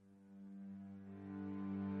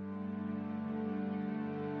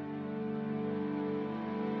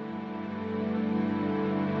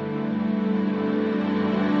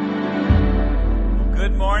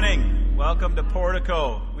welcome to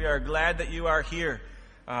Portico. We are glad that you are here.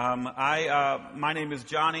 My name is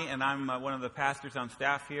Johnny, and I'm one of the pastors on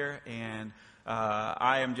staff here, and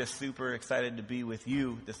I am just super excited to be with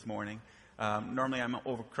you this morning. Normally I'm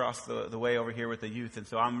across the way over here with the youth, and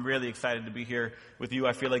so I'm really excited to be here with you.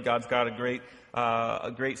 I feel like God's got a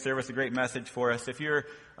great service, a great message for us. If you're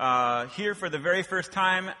here for the very first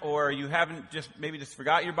time, or you haven't maybe just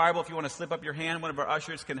forgot your Bible, if you want to slip up your hand, one of our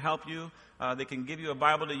ushers can help you. They can give you a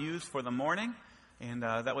Bible to use for the morning, and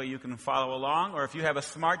that way you can follow along. Or if you have a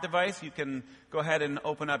smart device, you can go ahead and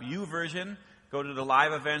open up YouVersion. Go to the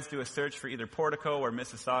live events, do a search for either Portico or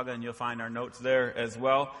Mississauga, and you'll find our notes there as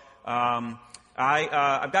well.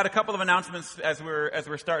 I've got a couple of announcements as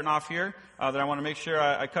we're starting off here that I want to make sure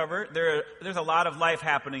I cover. There's a lot of life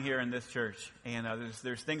happening here in this church, and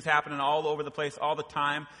there's things happening all over the place all the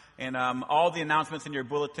time, and all the announcements in your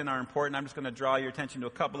bulletin are important. I'm just going to draw your attention to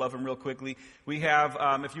a couple of them real quickly. We have,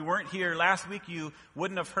 if you weren't here last week, you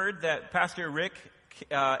wouldn't have heard that Pastor Rick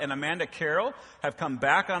and Amanda Carroll have come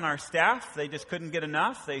back on our staff. They just couldn't get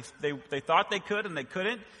enough. They thought they could, and they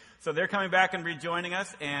couldn't. So they're coming back and rejoining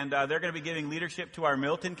us, and they're going to be giving leadership to our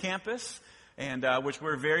Milton campus, and which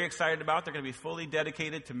we're very excited about. They're going to be fully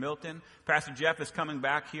dedicated to Milton. Pastor Jeff is coming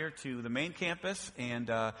back here to the main campus, and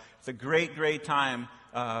it's a great time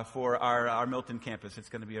for our Milton campus. It's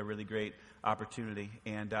going to be a really great opportunity.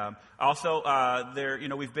 And also,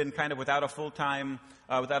 we've been kind of without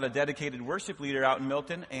a dedicated worship leader out in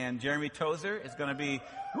Milton, and Jeremy Tozer is going to be,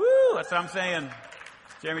 that's what I'm saying.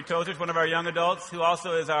 Jeremy Tozer is one of our young adults who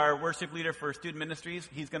also is our worship leader for student ministries.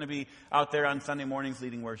 He's going to be out there on Sunday mornings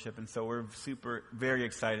leading worship, and so we're very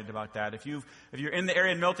excited about that. If you're in the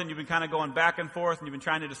area in Milton, you've been kind of going back and forth, and you've been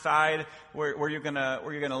trying to decide where you're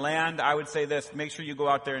gonna land, I would say this: make sure you go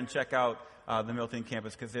out there and check out the Milton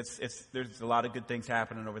campus, because there's a lot of good things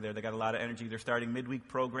happening over there. They got a lot of energy. They're starting midweek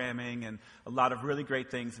programming and a lot of really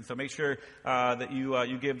great things. And so make sure that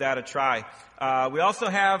you give that a try. We also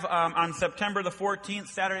have on September the 14th,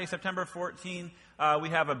 Saturday, September 14th, we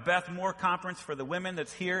have a Beth Moore conference for the women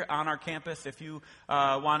that's here on our campus. If you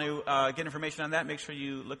want to get information on that, make sure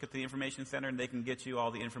you look at the information center, and they can get you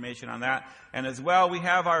all the information on that. And as well, we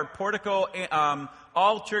have our Portico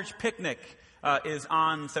all-church picnic. Is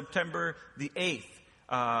on September the 8th,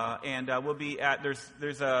 and we'll be at.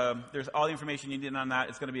 There's all the information you need on that.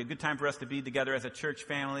 It's going to be a good time for us to be together as a church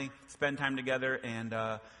family, spend time together,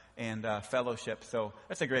 and fellowship. So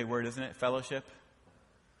that's a great word, isn't it? Fellowship.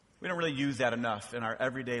 We don't really use that enough in our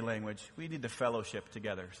everyday language. We need to fellowship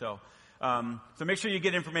together. So make sure you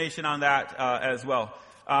get information on that as well.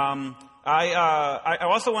 I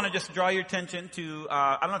also want to just draw your attention to,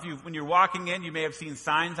 I don't know if when you're walking in, you may have seen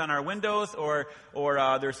signs on our windows, or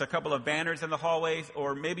there's a couple of banners in the hallways,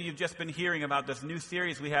 or maybe you've just been hearing about this new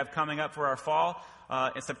series we have coming up for our fall.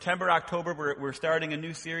 In September, October, we're starting a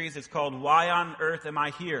new series. It's called Why on Earth Am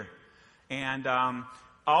I Here? And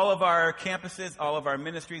all of our campuses, all of our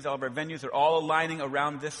ministries, all of our venues are all aligning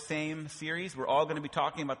around this same series. We're all going to be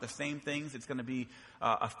talking about the same things. It's going to be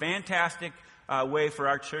a fantastic way for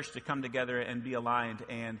our church to come together and be aligned.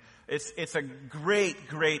 And it's a great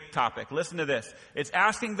topic. Listen to this. It's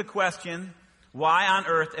asking the question, why on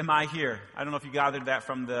earth am I here? I don't know if you gathered that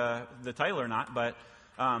from the title or not, but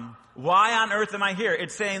why on earth am I here?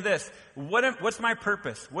 It's saying this: what's my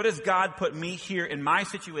purpose? What has God put me here in my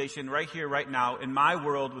situation, right here, right now, in my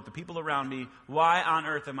world, with the people around me? Why on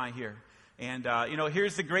earth am I here? And,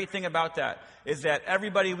 here's the great thing about that, is that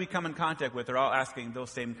everybody we come in contact with are all asking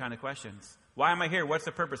those same kind of questions. Why am I here? What's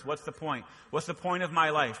the purpose? What's the point? What's the point of my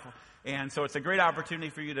life? And so it's a great opportunity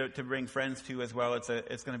for you to bring friends to as well. It's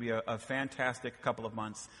going to be a fantastic couple of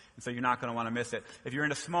months, and so you're not going to want to miss it. If you're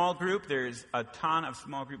in a small group, there's a ton of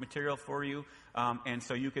small group material for you, and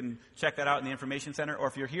so you can check that out in the information center. Or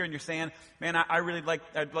if you're here and you're saying, man,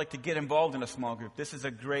 I'd like to get involved in a small group, this is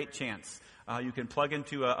a great chance. You can plug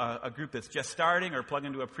into a group that's just starting, or plug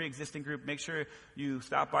into a pre-existing group. Make sure you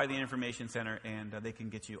stop by the information center, and they can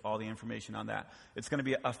get you all the information on that. It's going to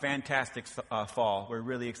be a fantastic fall. We're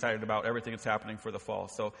really excited about everything that's happening for the fall.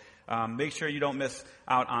 So make sure you don't miss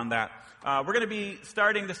out on that. We're going to be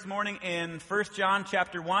starting this morning in 1 John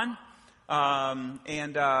chapter 1.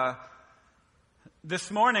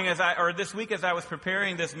 This morning, this week, as I was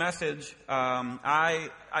preparing this message, I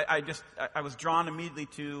was drawn immediately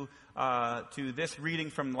to this reading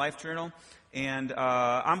from Life Journal, And what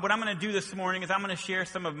I'm going to do this morning is I'm going to share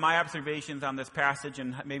some of my observations on this passage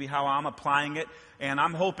and maybe how I'm applying it. And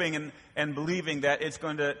I'm hoping and believing that it's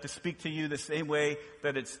going to speak to you the same way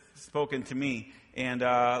that it's spoken to me. And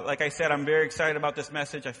like I said, I'm very excited about this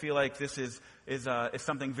message. I feel like this is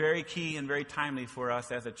something very key and very timely for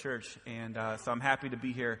us as a church. And so I'm happy to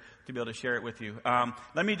be here to be able to share it with you.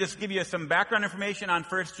 Let me just give you some background information on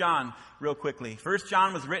 1 John real quickly. 1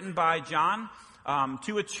 John was written by John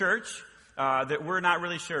to a church that we're not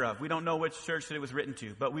really sure of. We don't know which church that it was written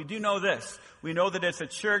to. But we do know this. We know that it's a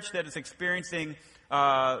church that is experiencing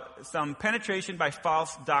some penetration by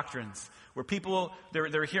false doctrines, where people,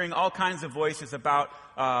 they're hearing all kinds of voices about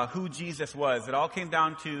who Jesus was. It all came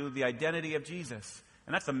down to the identity of Jesus.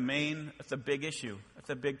 And that's a big issue. That's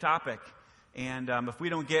a big topic. And if we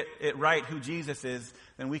don't get it right who Jesus is,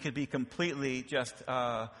 then we could be completely just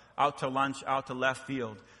out to lunch, out to left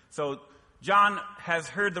field. So John has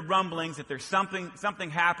heard the rumblings that there's something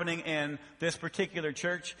happening in this particular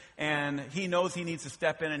church, and he knows he needs to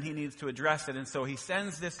step in and he needs to address it. And so he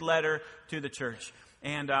sends this letter to the church.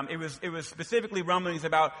 And it was specifically rumblings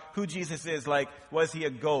about who Jesus is. Like, was he a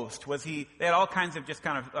ghost? They had all kinds of just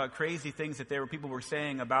kind of crazy things that people were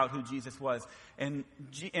saying about who Jesus was. And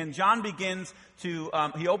John begins to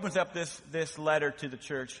he opens up this letter to the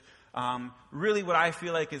church. Really, what I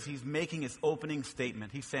feel like is he's making his opening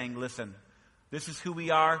statement. He's saying, "Listen, this is who we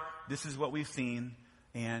are. This is what we've seen,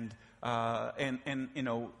 and you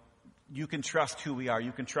know, you can trust who we are.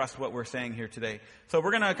 You can trust what we're saying here today." So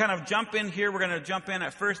we're going to kind of jump in here. We're going to jump in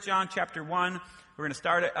at 1 John chapter 1. We're going to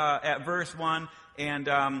start at verse 1, and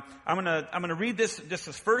I'm going to read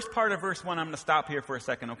this first part of verse 1. I'm going to stop here for a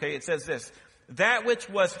second. Okay, it says this: "That which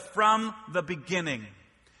was from the beginning."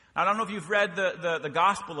 Now, I don't know if you've read the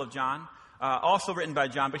Gospel of John. Also written by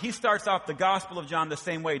John, but he starts off the Gospel of John the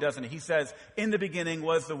same way, doesn't he? He says, "In the beginning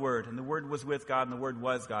was the Word, and the Word was with God, and the Word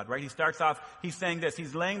was God," right? He starts off, he's saying this,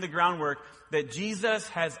 he's laying the groundwork that Jesus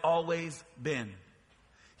has always been.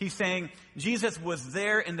 He's saying Jesus was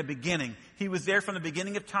there in the beginning. He was there from the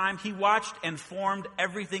beginning of time. He watched and formed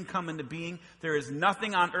everything come into being. There is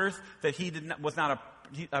nothing on earth that he was not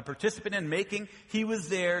a participant in making. He was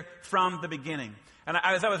there from the beginning. And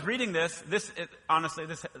as I was reading honestly,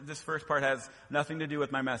 this first part has nothing to do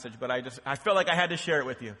with my message, but I felt like I had to share it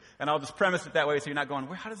with you. And I'll just premise it that way so you're not going,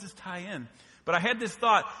 how does this tie in? But I had this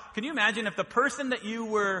thought, can you imagine if the person that you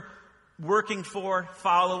were working for,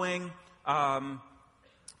 following,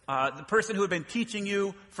 the person who had been teaching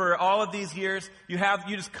you for all of these years, you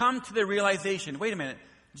just come to the realization, wait a minute,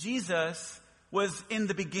 Jesus was in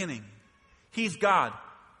the beginning. He's God.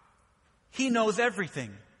 He knows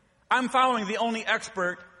everything. I'm following the only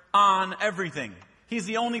expert on everything. He's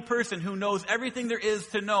the only person who knows everything there is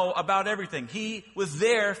to know about everything. He was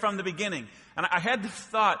there from the beginning. And I had this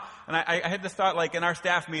thought, like in our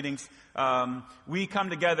staff meetings, we come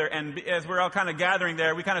together, and as we're all kind of gathering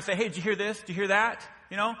there, we kind of say, "Hey, did you hear this? Did you hear that?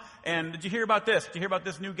 You know? And did you hear about this? Did you hear about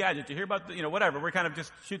this new gadget? Did you hear about, whatever?" We're kind of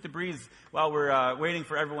just shoot the breeze while we're waiting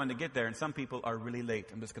for everyone to get there. And some people are really late.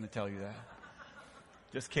 I'm just going to tell you that.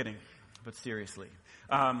 Just kidding. But seriously.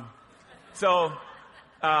 I'm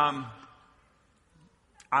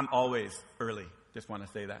always early. Just want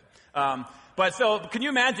to say that. But can you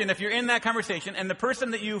imagine if you're in that conversation and the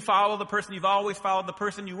person that you follow, the person you've always followed, the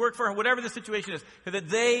person you work for, whatever the situation is, that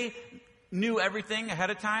they knew everything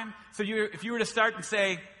ahead of time? So if you were to start and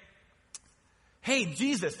say, "Hey,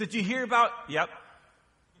 Jesus, did you hear about..." "Yep."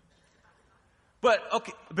 But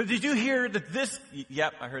did you hear that this..."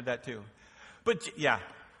 "Yep, I heard that too." "But yeah."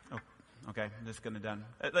 Okay, I'm just going to done.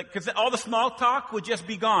 Because all the small talk would just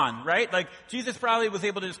be gone, right? Like, Jesus probably was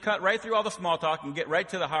able to just cut right through all the small talk and get right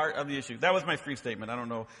to the heart of the issue. That was my free statement. I don't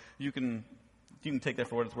know. You can take that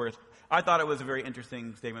for what it's worth. I thought it was a very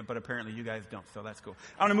interesting statement, but apparently you guys don't, so that's cool.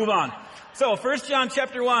 I'm going to move on. So, 1 John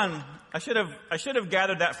chapter 1. I should have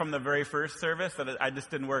gathered that from the very first service, but I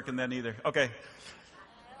just didn't work in that either. Okay.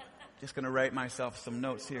 Just going to write myself some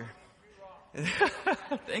notes here.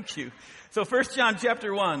 Thank you. So 1 John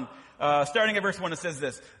chapter 1. Starting at verse 1, it says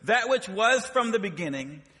this: "That which was from the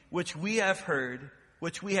beginning, which we have heard,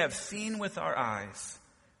 which we have seen with our eyes,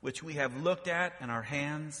 which we have looked at and our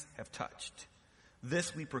hands have touched.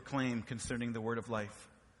 This we proclaim concerning the word of life.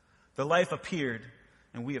 The life appeared,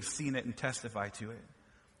 and we have seen it and testify to it.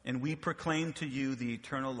 And we proclaim to you the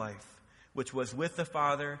eternal life, which was with the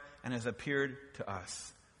Father and has appeared to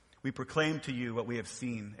us. We proclaim to you what we have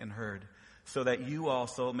seen and heard, so that you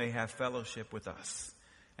also may have fellowship with us.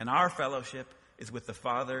 And our fellowship is with the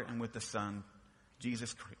Father and with the Son,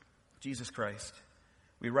 Jesus Christ.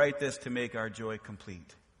 We write this to make our joy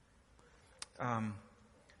complete."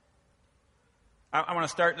 I want to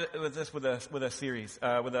start with this with a series,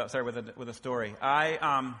 with a story.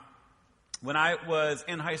 When I was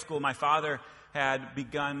in high school, my father had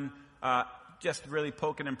begun just really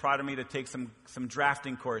poking and prodding me to take some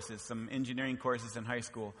drafting courses, some engineering courses in high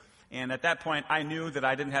school. And at that point, I knew that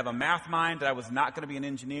I didn't have a math mind, that I was not going to be an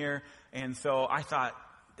engineer. And so I thought,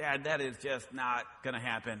 Dad, that is just not going to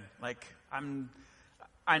happen. Like,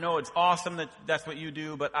 I know it's awesome that that's what you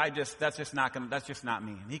do, but that's just not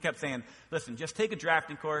me. And he kept saying, listen, just take a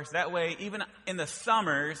drafting course. That way, even in the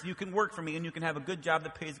summers, you can work for me and you can have a good job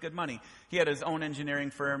that pays good money. He had his own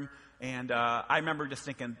engineering firm. And I remember just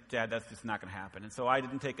thinking, Dad, that's just not going to happen. And so I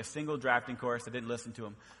didn't take a single drafting course. I didn't listen to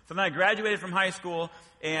him. So then I graduated from high school,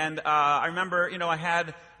 and I remember,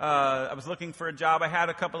 I was looking for a job. I had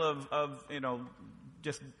a couple of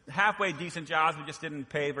just halfway decent jobs, but just didn't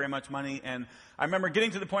pay very much money. And I remember getting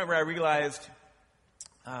to the point where I realized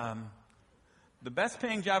the best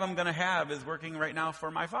paying job I'm going to have is working right now for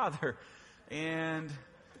my father. And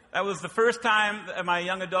that was the first time in my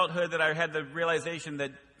young adulthood that I had the realization that,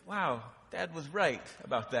 wow, Dad was right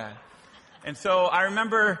about that. And so I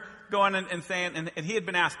remember going and saying, and he had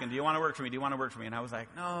been asking, do you want to work for me? Do you want to work for me? And I was like,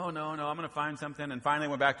 no, I'm going to find something. And finally I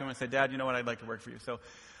went back to him and said, Dad, you know what? I'd like to work for you. So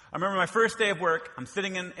I remember my first day of work, I'm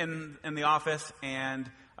sitting in the office,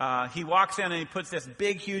 and he walks in and he puts this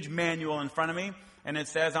big, huge manual in front of me, and it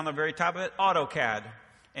says on the very top of it, AutoCAD.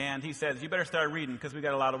 And he says, you better start reading because we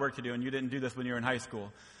got a lot of work to do, and you didn't do this when you were in high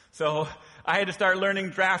school. So I had to start learning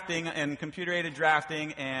drafting and computer-aided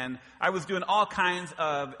drafting, and I was doing all kinds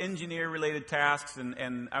of engineer-related tasks,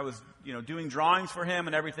 and I was, doing drawings for him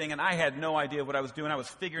and everything, and I had no idea what I was doing. I was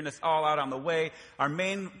figuring this all out on the way. Our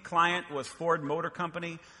main client was Ford Motor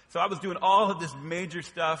Company, so I was doing all of this major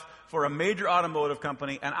stuff for a major automotive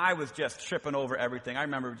company, and I was just tripping over everything. I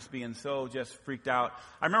remember just being so just freaked out.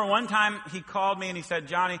 I remember one time he called me and he said,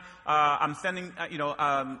 Johnny, I'm sending,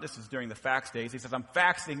 this is during the fax days. He says, I'm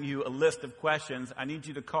faxing you a list of questions. I need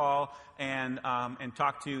you to call and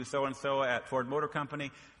talk to so-and-so at Ford Motor Company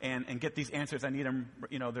and get these answers. I need them,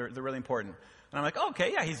 they're really important. And I'm like,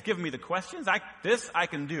 okay, yeah, he's giving me the questions. I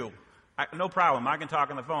can do. No problem. I can talk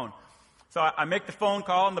on the phone. So I make the phone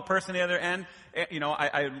call, and the person on the other end,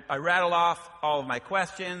 I rattle off all of my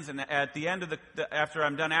questions, and at the end of after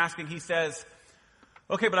I'm done asking, he says,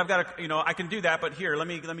 okay, but I've got I can do that, but here, let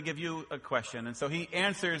me give you a question. And so he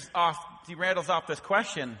rattles off this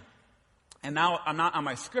question, and now I'm not on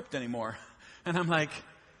my script anymore. And I'm like,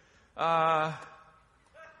 that's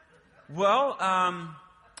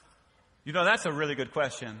a really good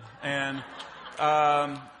question. And,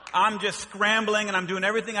 I'm just scrambling, and I'm doing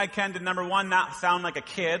everything I can to, number one, not sound like a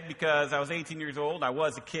kid, because I was 18 years old. I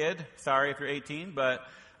was a kid. Sorry if you're 18, but,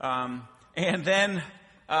 and then,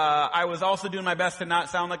 I was also doing my best to not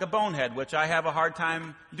sound like a bonehead, which I have a hard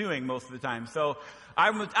time doing most of the time. So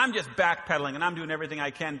I'm just backpedaling, and I'm doing everything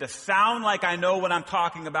I can to sound like I know what I'm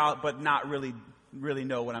talking about, but not really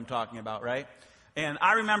know what I'm talking about, right? And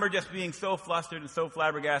I remember just being so flustered and so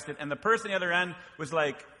flabbergasted, and the person on the other end was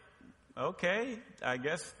like, okay, I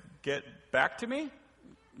guess get back to me.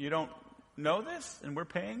 You don't know this, and we're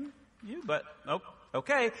paying you, but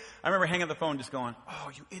okay. I remember hanging up the phone just going,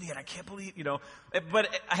 oh, you idiot, I can't believe,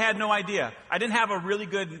 But I had no idea. I didn't have a really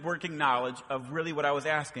good working knowledge of really what I was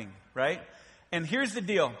asking, right? And here's the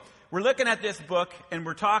deal. We're looking at this book, and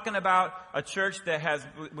we're talking about a church that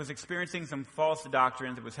was experiencing some false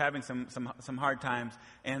doctrines. It was having some hard times.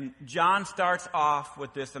 And John starts off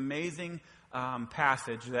with this amazing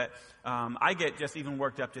passage that I get just even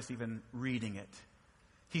worked up just even reading it.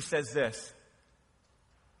 He says this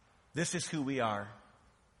is who we are.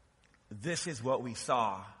 This is what we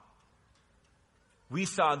saw. We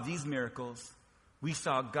saw these miracles. We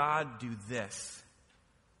saw God do this.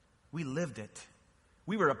 We lived it.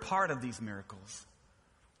 We were a part of these miracles.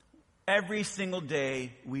 Every single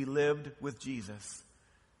day we lived with Jesus.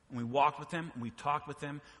 And we walked with him, and we talked with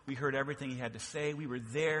him. We heard everything he had to say. We were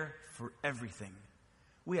there for everything.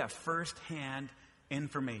 We have first-hand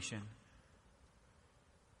information.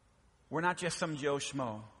 We're not just some Joe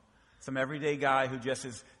Schmo, some everyday guy who just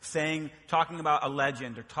is talking about a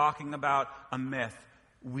legend or talking about a myth.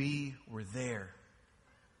 We were there.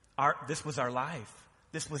 This was our life.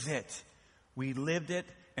 This was it. We lived it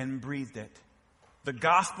and breathed it. The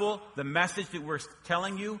gospel, the message that we're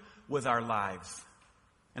telling you, was our lives.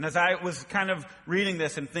 And as I was kind of reading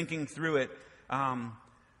this and thinking through it,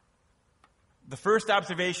 the first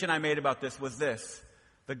observation I made about this was this: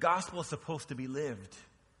 the gospel is supposed to be lived.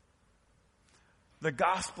 The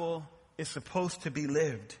gospel is supposed to be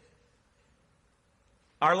lived.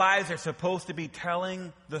 Our lives are supposed to be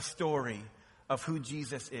telling the story of who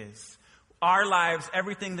Jesus is. Our lives,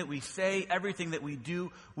 everything that we say, everything that we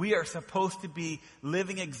do, we are supposed to be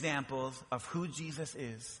living examples of who Jesus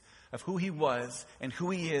is, of who he was, and who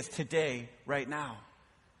he is today, right now.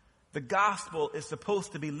 The gospel is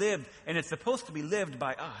supposed to be lived, and it's supposed to be lived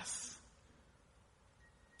by us.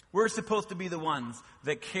 We're supposed to be the ones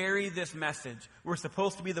that carry this message. We're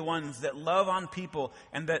supposed to be the ones that love on people,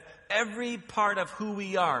 and that every part of who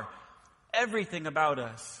we are, everything about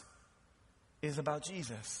us, is about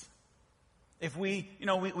Jesus. If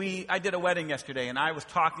I did a wedding yesterday, and I was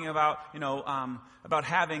talking about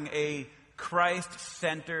having a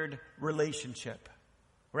Christ-centered relationship,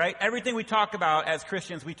 right? Everything we talk about as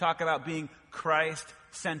Christians, we talk about being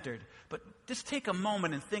Christ-centered. But just take a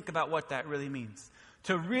moment and think about what that really means.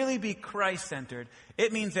 To really be Christ-centered,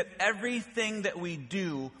 it means that everything that we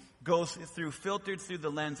do goes filtered through the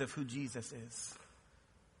lens of who Jesus is.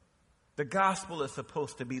 The gospel is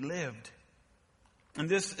supposed to be lived. And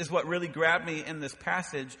this is what really grabbed me in this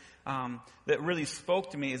passage that really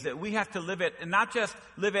spoke to me, is that we have to live it, and not just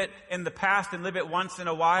live it in the past and live it once in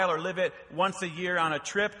a while, or live it once a year on a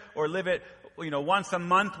trip, or live it once a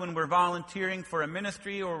month when we're volunteering for a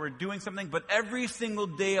ministry or we're doing something. But every single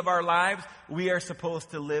day of our lives, we are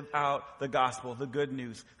supposed to live out the gospel, the good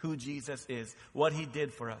news, who Jesus is, what he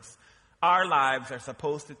did for us. Our lives are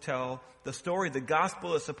supposed to tell the story. The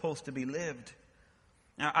gospel is supposed to be lived.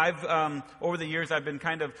 Now, I've over the years, I've been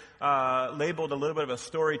kind of labeled a little bit of a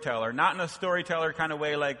storyteller. Not in a storyteller kind of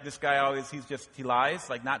way, like this guy he lies,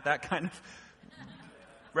 like not that kind of.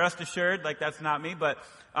 Rest assured, like that's not me, but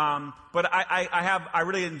I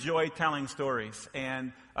really enjoy telling stories,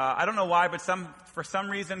 and I don't know why, but for some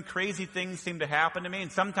reason crazy things seem to happen to me, and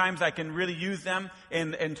sometimes I can really use them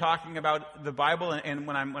in talking about the Bible and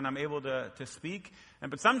when I'm able to speak,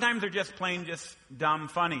 but sometimes they're just plain dumb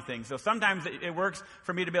funny things. So sometimes it works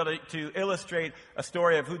for me to be able to illustrate a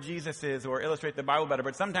story of who Jesus is or illustrate the Bible better,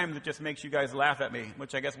 but sometimes it just makes you guys laugh at me,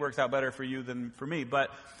 which I guess works out better for you than for me. But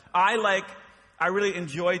I really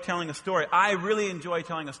enjoy telling a story. I really enjoy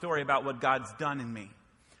telling a story about what God's done in me.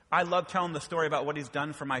 I love telling the story about what he's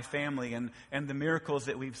done for my family and the miracles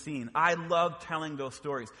that we've seen. I love telling those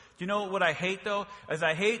stories. Do you know what I hate, though? Is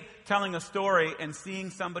I hate telling a story and seeing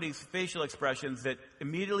somebody's facial expressions that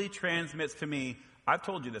immediately transmits to me, I've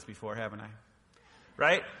told you this before, haven't I?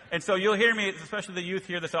 Right? And so you'll hear me, especially the youth,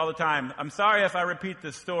 hear this all the time. I'm sorry if I repeat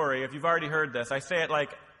this story, if you've already heard this. I say it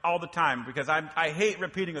all the time because I hate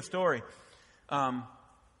repeating a story.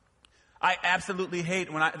 I absolutely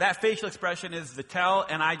hate when that facial expression is the tell,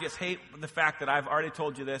 and I just hate the fact that I've already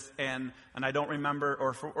told you this and I don't remember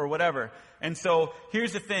or whatever. And so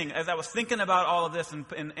here's the thing: as I was thinking about all of this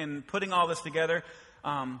and putting all this together,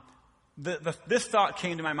 this thought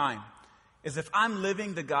came to my mind: is if I'm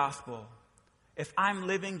living the gospel, if I'm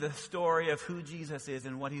living the story of who Jesus is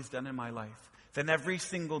and what he's done in my life, then every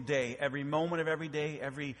single day, every moment of every day,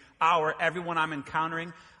 every hour, everyone I'm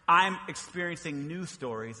encountering, I'm experiencing new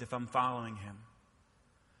stories if I'm following him.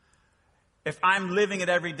 If I'm living it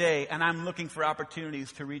every day and I'm looking for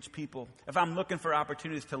opportunities to reach people, if I'm looking for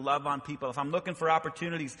opportunities to love on people, if I'm looking for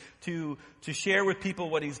opportunities to share with people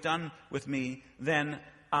what he's done with me, then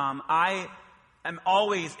I am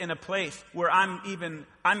always in a place where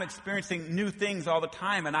I'm experiencing new things all the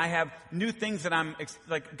time, and I have new things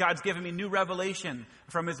that God's given me new revelation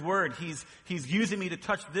from his word. He's using me to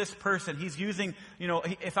touch this person. He's using,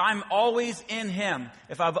 if I'm always in him,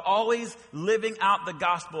 if I'm always living out the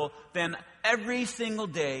gospel, then every single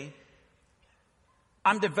day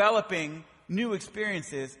I'm developing new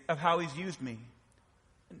experiences of how he's used me.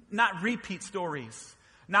 Not repeat stories.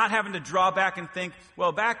 Not having to draw back and think,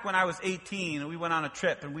 well, back when I was 18 and we went on a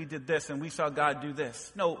trip and we did this and we saw God do this.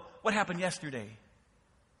 No, what happened yesterday?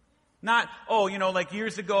 Not,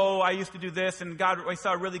 years ago I used to do this and I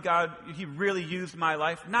saw God, he really used my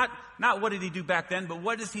life. Not what did he do back then, but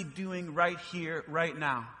what is he doing right here, right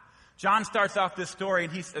now? John starts off this story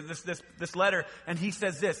and he says this letter, and he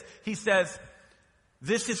says this. He says,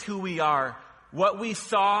 this is who we are. What we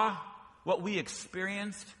saw, what we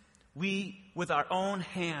experienced, we, with our own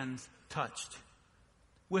hands, touched.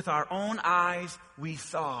 With our own eyes, we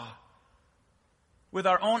saw. With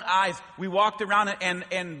our own eyes, we walked around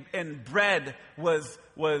and bread was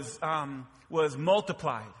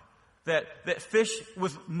multiplied. That fish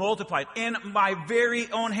was multiplied. In my very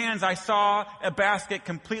own hands, I saw a basket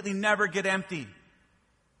completely never get empty.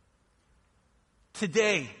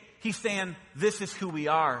 Today, he's saying, this is who we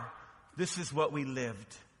are. This is what we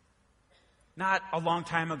lived. Not a long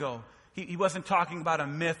time ago. He wasn't talking about a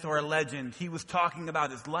myth or a legend. He was talking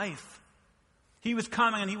about his life. He was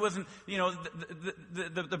coming, and he wasn't,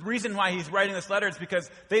 the reason why he's writing this letter is because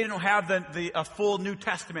they didn't have a full New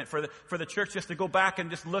Testament for the church just to go back and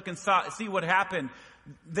just look and see what happened.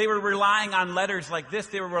 They were relying on letters like this.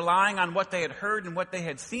 They were relying on what they had heard and what they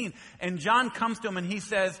had seen. And John comes to them and he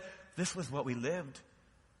says, this was what we lived.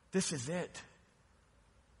 This is it.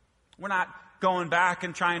 We're not going back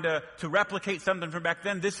and trying to replicate something from back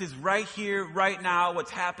then. This is right here, right now, what's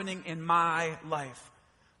happening in my life.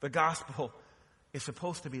 The gospel is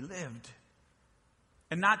supposed to be lived.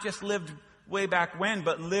 And not just lived way back when,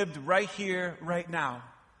 but lived right here, right now.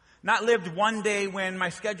 Not lived one day when my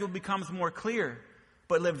schedule becomes more clear,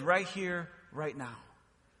 but lived right here, right now.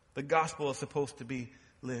 The gospel is supposed to be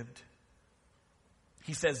lived.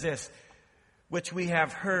 He says this, which we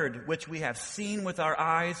have heard, which we have seen with our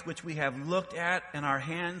eyes, which we have looked at and our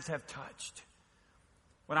hands have touched.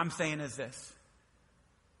 What I'm saying is this.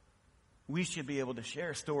 We should be able to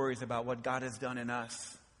share stories about what God has done in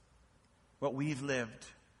us, what we've lived,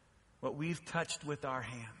 what we've touched with our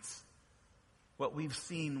hands, what we've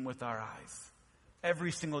seen with our eyes.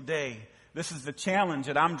 Every single day, this is the challenge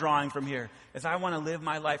that I'm drawing from here, is I want to live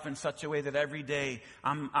my life in such a way that every day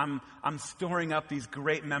I'm storing up these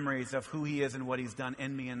great memories of who He is and what He's done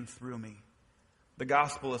in me and through me. The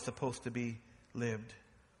gospel is supposed to be lived.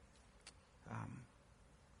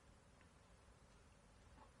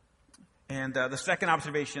 And the second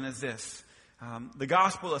observation is this. The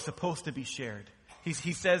gospel is supposed to be shared.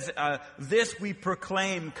 He says, this we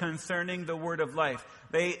proclaim concerning the word of life.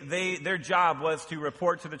 Their job was to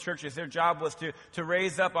report to the churches. Their job was to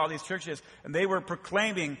raise up all these churches. And they were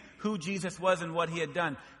proclaiming who Jesus was and what He had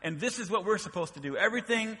done. And this is what we're supposed to do.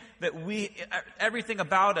 Everything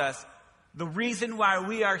about us, the reason why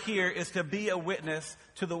we are here is to be a witness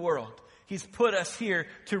to the world. He's put us here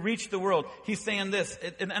to reach the world. He's saying this,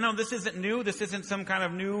 and I know this isn't new. This isn't some kind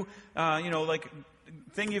of new,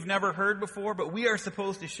 thing you've never heard before, but we are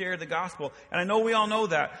supposed to share the gospel. And I know we all know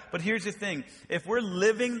that, but here's the thing. If we're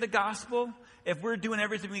living the gospel, if we're doing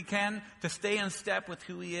everything we can to stay in step with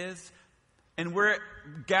who He is, and we're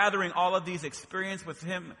gathering all of these experiences with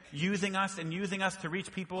Him, using us to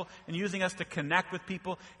reach people, and using us to connect with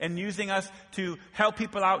people, and using us to help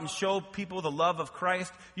people out and show people the love of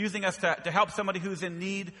Christ, using us to help somebody who's in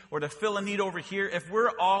need or to fill a need over here. If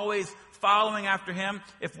we're always following after Him,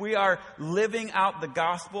 if we are living out the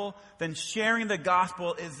gospel, then sharing the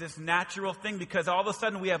gospel is this natural thing, because all of a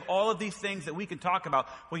sudden we have all of these things that we can talk about.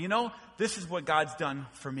 Well, this is what God's done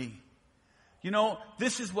for me.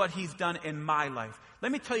 This is what He's done in my life.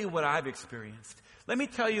 Let me tell you what I've experienced. Let me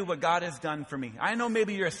tell you what God has done for me. I know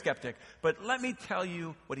maybe you're a skeptic, but let me tell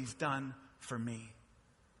you what He's done for me.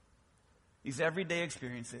 These everyday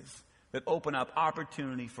experiences that open up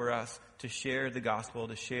opportunity for us to share the gospel,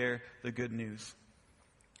 to share the good news.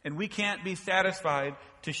 And we can't be satisfied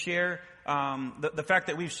to share the fact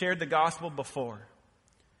that we've shared the gospel before.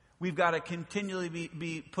 We've got to continually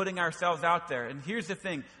be putting ourselves out there. And here's the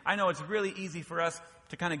thing. I know it's really easy for us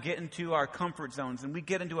to kind of get into our comfort zones, and we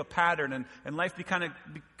get into a pattern, and life kind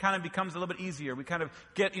of becomes a little bit easier. We kind of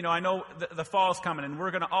get, I know the fall's coming, and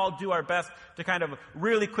we're going to all do our best to kind of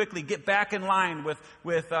really quickly get back in line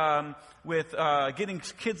with getting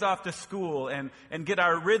kids off to school and get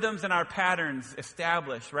our rhythms and our patterns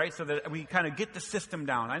established, right? So that we kind of get the system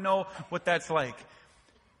down. I know what that's like.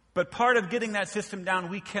 But part of getting that system down,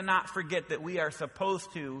 we cannot forget that we are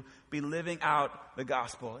supposed to be living out the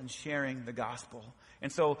gospel and sharing the gospel.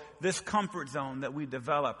 And so this comfort zone that we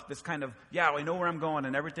develop, this kind of, I know where I'm going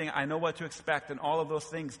and everything, I know what to expect and all of those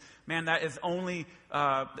things, man, that is only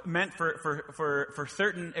meant for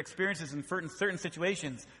certain experiences and for certain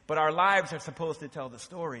situations. But our lives are supposed to tell the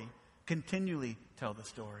story, continually tell the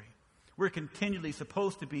story. We're continually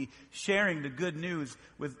supposed to be sharing the good news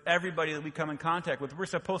with everybody that we come in contact with. We're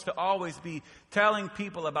supposed to always be telling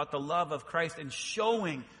people about the love of Christ and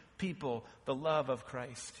showing people the love of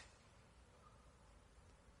Christ.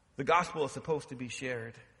 The gospel is supposed to be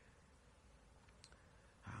shared.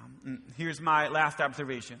 Here's my last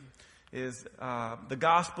observation, is the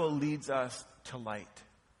gospel leads us to light.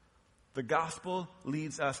 The gospel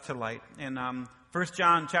leads us to light. And 1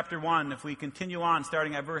 John chapter 1, if we continue on,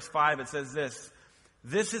 starting at verse 5, it says this.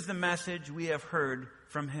 This is the message we have heard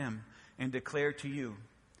from Him and declare to you.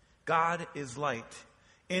 God is light.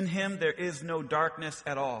 In Him there is no darkness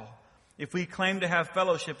at all. If we claim to have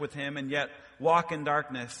fellowship with Him and yet walk in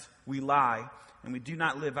darkness, we lie and we do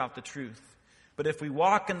not live out the truth. But if we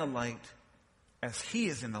walk in the light, as He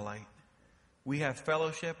is in the light, we have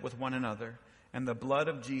fellowship with one another, and the blood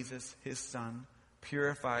of Jesus, His Son,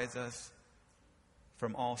 purifies us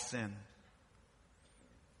from all sin.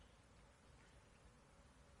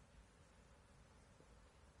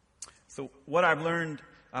 So what I've learned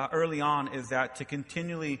early on is that to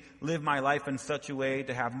continually live my life in such a way,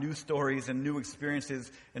 to have new stories and new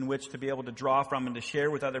experiences in which to be able to draw from and to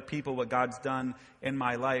share with other people what God's done in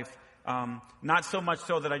my life. Not so much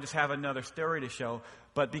so that I just have another story to show,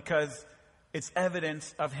 but because it's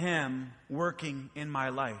evidence of Him working in my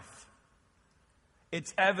life.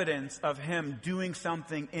 It's evidence of Him doing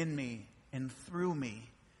something in me and through me.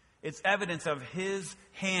 It's evidence of His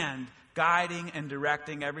hand guiding and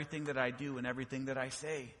directing everything that I do and everything that I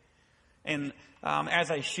say. And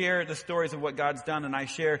as I share the stories of what God's done, and I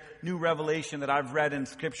share new revelation that I've read in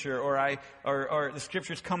Scripture, or the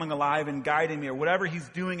Scripture's coming alive and guiding me, or whatever He's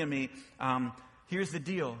doing in me, here's the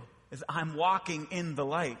deal: is I'm walking in the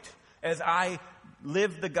light. As I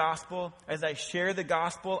live the gospel, as I share the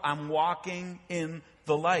gospel, I'm walking in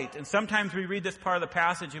the light. And sometimes we read this part of the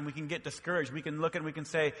passage and we can get discouraged. We can look and we can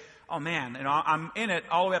say, oh man, I'm in it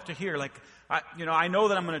all the way up to here. Like, I know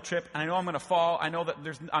that I'm going to trip, and I know I'm going to fall. I know that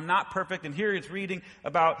I'm not perfect. And here it's reading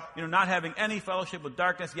about, not having any fellowship with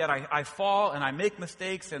darkness, yet I fall and I make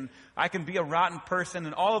mistakes and I can be a rotten person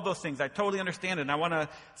and all of those things. I totally understand it. And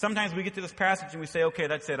sometimes we get to this passage and we say, okay,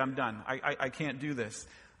 that's it. I'm done. I can't do this.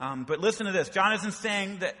 But listen to this. John isn't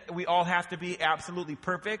saying that we all have to be absolutely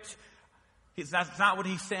perfect. That's not what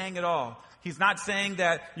he's saying at all. He's not saying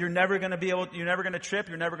that you're never going to trip,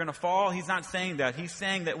 you're never going to fall. He's not saying that. He's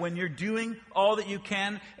saying that when you're doing all that you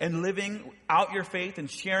can and living out your faith and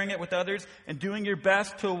sharing it with others and doing your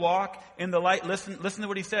best to walk in the light, listen to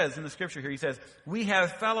what he says in the Scripture here. He says, we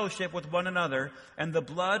have fellowship with one another, and the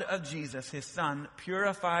blood of Jesus, His Son,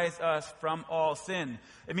 purifies us from all sin.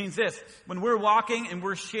 It means this: when we're walking and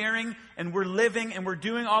we're sharing and we're living and we're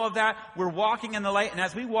doing all of that, we're walking in the light. And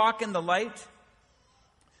as we walk in the light,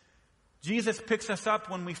 Jesus picks us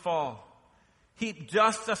up when we fall. He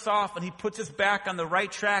dusts us off and He puts us back on the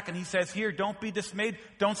right track, and He says, here, don't be dismayed.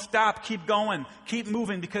 Don't stop. Keep going. Keep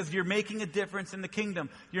moving, because you're making a difference in the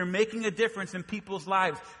kingdom. You're making a difference in people's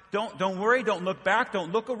lives. Don't worry. Don't look back.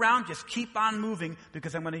 Don't look around. Just keep on moving,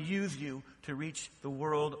 because I'm going to use you to reach the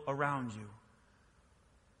world around you.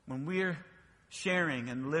 When we're sharing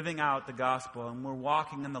and living out the gospel and we're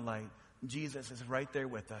walking in the light, Jesus is right there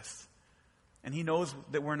with us. And He knows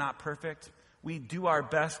that we're not perfect. We do our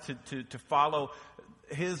best to follow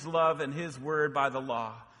His love and His word by the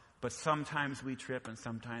law. But sometimes we trip and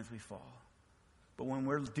sometimes we fall. But when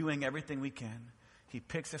we're doing everything we can, He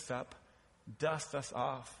picks us up, dusts us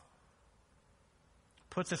off,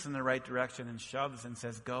 puts us in the right direction, and shoves and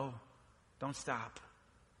says, go. Don't stop.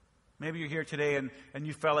 Maybe you're here today and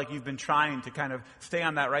you felt like you've been trying to kind of stay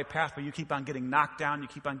on that right path, but you keep on getting knocked down, you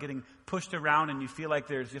keep on getting pushed around, and you feel like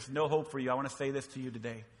there's just no hope for you. I want to say this to you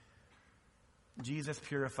today. Jesus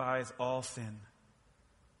purifies all sin.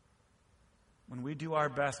 When we do our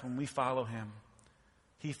best, when we follow Him,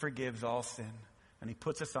 He forgives all sin. And He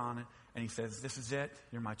puts us on it, and He says, this is it.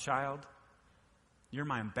 You're my child. You're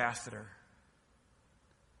my ambassador.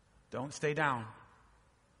 Don't stay down.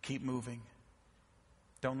 Keep moving.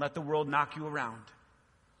 Don't let the world knock you around.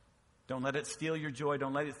 Don't let it steal your joy.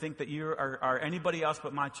 Don't let it think that you are anybody else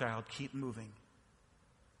but my child. Keep moving.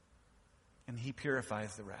 And He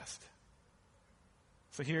purifies the rest.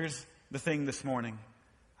 So here's the thing this morning.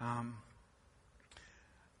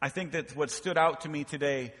 I think that what stood out to me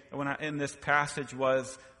today in this passage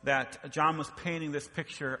was that John was painting this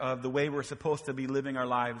picture of the way we're supposed to be living our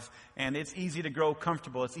lives. And it's easy to grow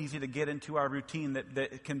comfortable. It's easy to get into our routine that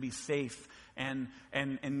it can be safe and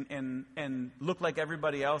look like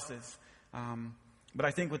everybody else's. But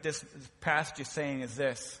I think what this passage is saying is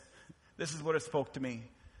this. This is what it spoke to me.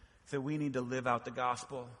 It's that we need to live out the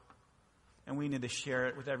gospel. And we need to share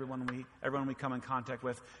it with everyone we come in contact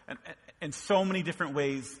with. And in so many different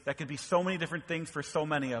ways. That could be so many different things for so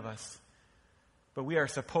many of us. But we are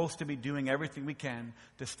supposed to be doing everything we can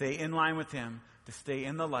to stay in line with Him, to stay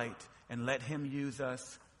in the light, and let Him use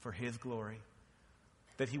us for His glory.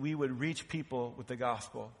 That we would reach people with the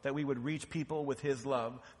gospel. That we would reach people with His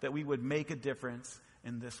love. That we would make a difference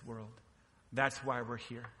in this world. That's why we're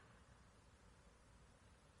here.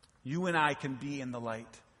 You and I can be in the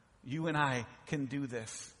light. You and I can do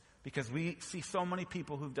this because we see so many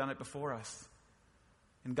people who've done it before us.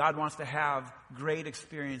 And God wants to have great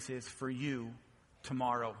experiences for you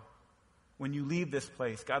tomorrow. When you leave this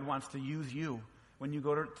place, God wants to use you. When you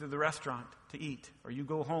go to the restaurant to eat, or you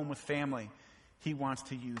go home with family, He wants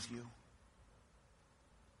to use you.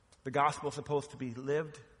 The gospel is supposed to be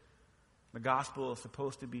lived. The gospel is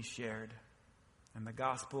supposed to be shared. And the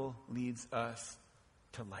gospel leads us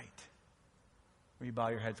to light. Will you bow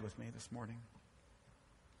your heads with me this morning?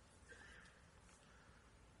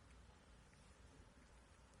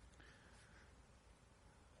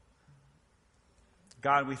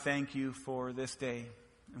 God, we thank you for this day,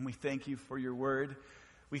 and we thank you for your word.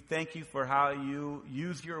 We thank you for how you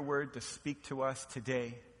use your word to speak to us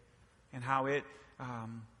today, and how it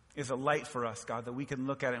is a light for us, God, that we can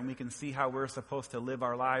look at it and we can see how we're supposed to live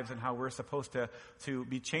our lives and how we're supposed to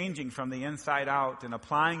be changing from the inside out and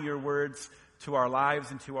applying your words to our lives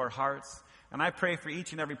and to our hearts. And I pray for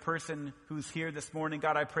each and every person who's here this morning,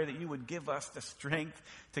 God, I pray that you would give us the strength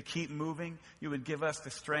to keep moving. You would give us the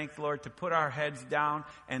strength, Lord, to put our heads down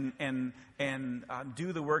and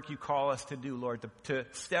do the work you call us to do, Lord, to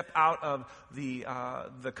step out of the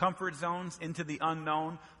comfort zones into the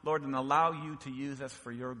unknown, Lord, and allow you to use us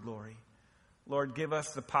for your glory. Lord, give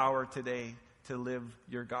us the power today to live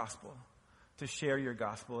your gospel, to share your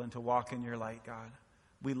gospel, and to walk in your light, God.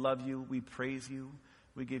 We love you. We praise you.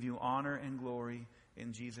 We give you honor and glory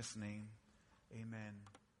in Jesus' name. Amen.